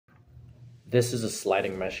This is a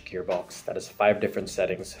sliding mesh gearbox that has 5 different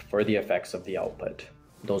settings for the effects of the output,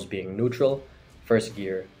 those being neutral, first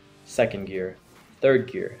gear, second gear,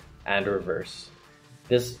 third gear, and reverse.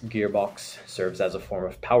 This gearbox serves as a form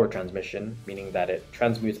of power transmission, meaning that it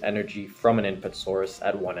transmutes energy from an input source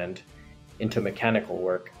at one end into mechanical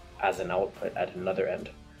work as an output at another end,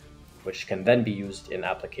 which can then be used in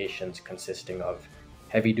applications consisting of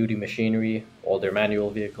heavy-duty machinery, older manual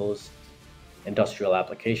vehicles, industrial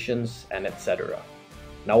applications, and etc.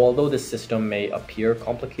 Now, although this system may appear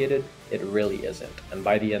complicated, it really isn't, and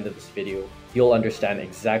by the end of this video, you'll understand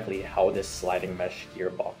exactly how this sliding mesh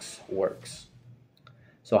gearbox works.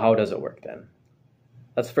 So how does it work then?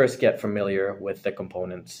 Let's first get familiar with the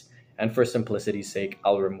components, and for simplicity's sake,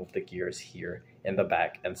 I'll remove the gears here in the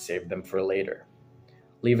back and save them for later,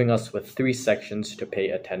 leaving us with 3 sections to pay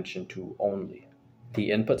attention to only: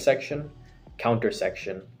 the input section, counter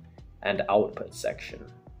section, and output section.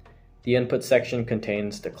 The input section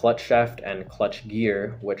contains the clutch shaft and clutch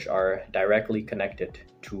gear, which are directly connected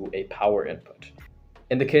to a power input.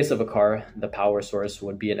 In the case of a car, the power source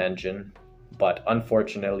would be an engine, but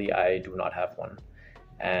unfortunately I do not have one,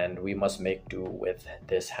 and we must make do with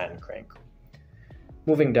this hand crank.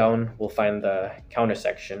 Moving down, we'll find the counter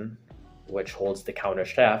section, which holds the counter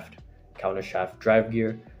shaft drive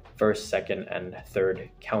gear, first, second, and third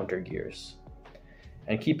counter gears.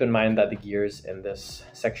 And keep in mind that the gears in this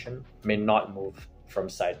section may not move from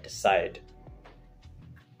side to side.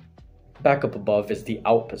 Back up above is the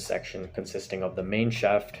output section, consisting of the main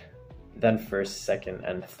shaft, then first, second,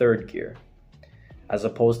 and third gear. As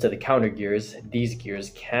opposed to the counter gears, these gears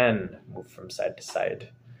can move from side to side.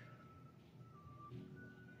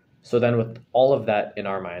 So then, with all of that in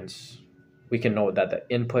our minds, we can note that the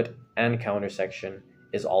input and counter section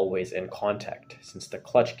is always in contact, since the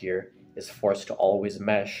clutch gear is forced to always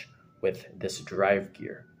mesh with this drive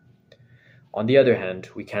gear. On the other hand,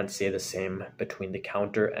 we can't say the same between the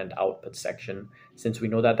counter and output section, since we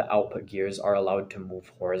know that the output gears are allowed to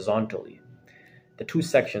move horizontally. The 2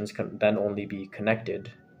 sections can then only be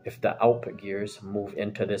connected if the output gears move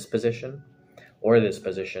into this position, or this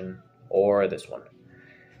position, or this one.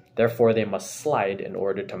 Therefore, they must slide in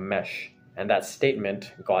order to mesh, and that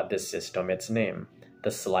statement got this system its name,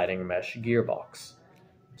 the sliding mesh gearbox.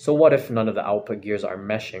 So what if none of the output gears are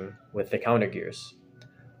meshing with the counter gears?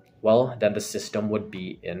 Well, then the system would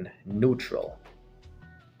be in neutral.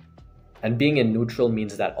 And being in neutral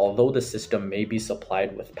means that although the system may be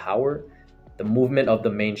supplied with power, the movement of the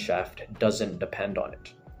main shaft doesn't depend on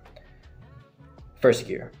it. First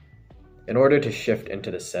gear. In order to shift into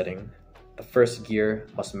this setting, the first gear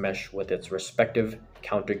must mesh with its respective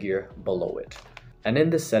counter gear below it. And in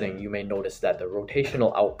this setting, you may notice that the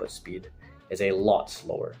rotational output speed is a lot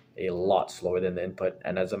slower than the input,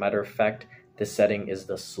 and as a matter of fact, this setting is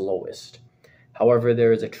the slowest. However,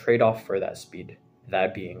 there is a trade-off for that speed,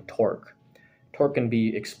 that being torque. Torque can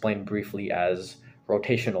be explained briefly as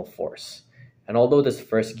rotational force, and although this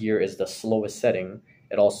first gear is the slowest setting,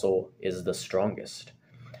 it also is the strongest.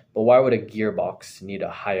 But why would a gearbox need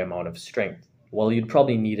a high amount of strength? Well, you'd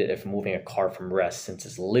probably need it if moving a car from rest, since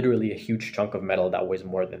it's literally a huge chunk of metal that weighs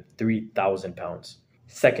more than 3,000 pounds.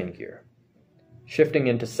 Second gear. Shifting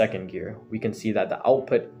into second gear, we can see that the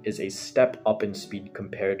output is a step up in speed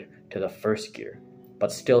compared to the first gear,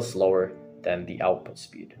 but still slower than the output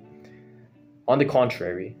speed. On the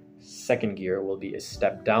contrary, second gear will be a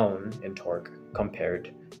step down in torque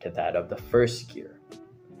compared to that of the first gear,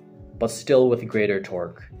 but still with greater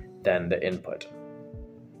torque than the input.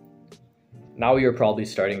 Now you're probably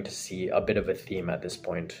starting to see a bit of a theme at this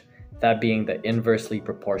point, that being the inversely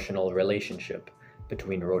proportional relationship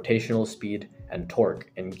between rotational speed and torque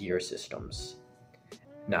in gear systems.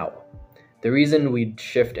 Now, the reason we'd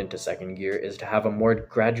shift into second gear is to have a more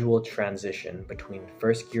gradual transition between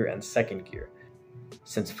first gear and second gear,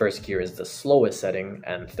 since first gear is the slowest setting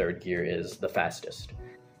and third gear is the fastest.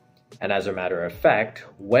 And as a matter of fact,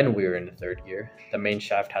 when we're in third gear, the main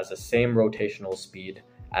shaft has the same rotational speed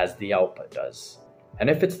as the output does. And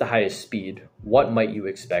if it's the highest speed, what might you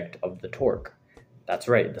expect of the torque? That's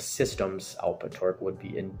right, the system's output torque would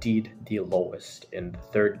be indeed the lowest in the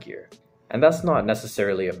third gear. And that's not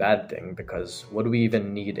necessarily a bad thing, because would we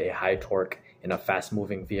even need a high torque in a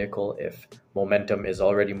fast-moving vehicle if momentum is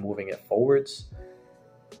already moving it forwards?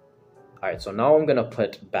 Alright, so now I'm going to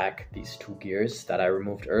put back these 2 gears that I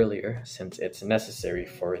removed earlier, since it's necessary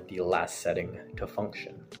for the last setting to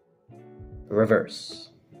function.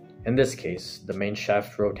 Reverse. In this case, the main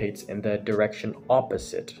shaft rotates in the direction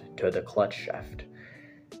opposite to the clutch shaft.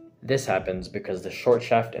 This happens because the short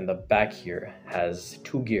shaft in the back here has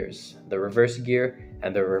 2 gears, the reverse gear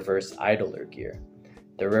and the reverse idler gear.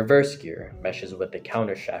 The reverse gear meshes with the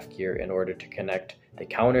countershaft gear in order to connect the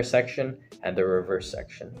counter section and the reverse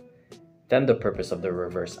section. Then the purpose of the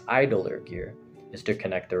reverse idler gear is to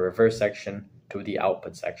connect the reverse section to the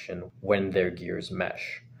output section when their gears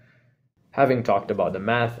mesh. Having talked about the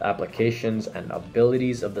math, applications, and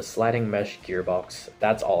abilities of the sliding mesh gearbox,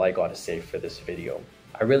 that's all I gotta say for this video.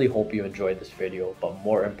 I really hope you enjoyed this video, but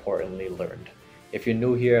more importantly learned. If you're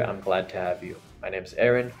new here, I'm glad to have you. My name is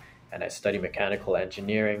Aaron, and I study mechanical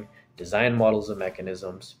engineering, design models of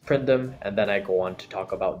mechanisms, print them, and then I go on to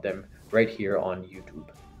talk about them right here on YouTube.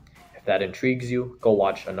 If that intrigues you, go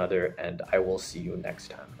watch another, and I will see you next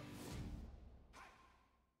time.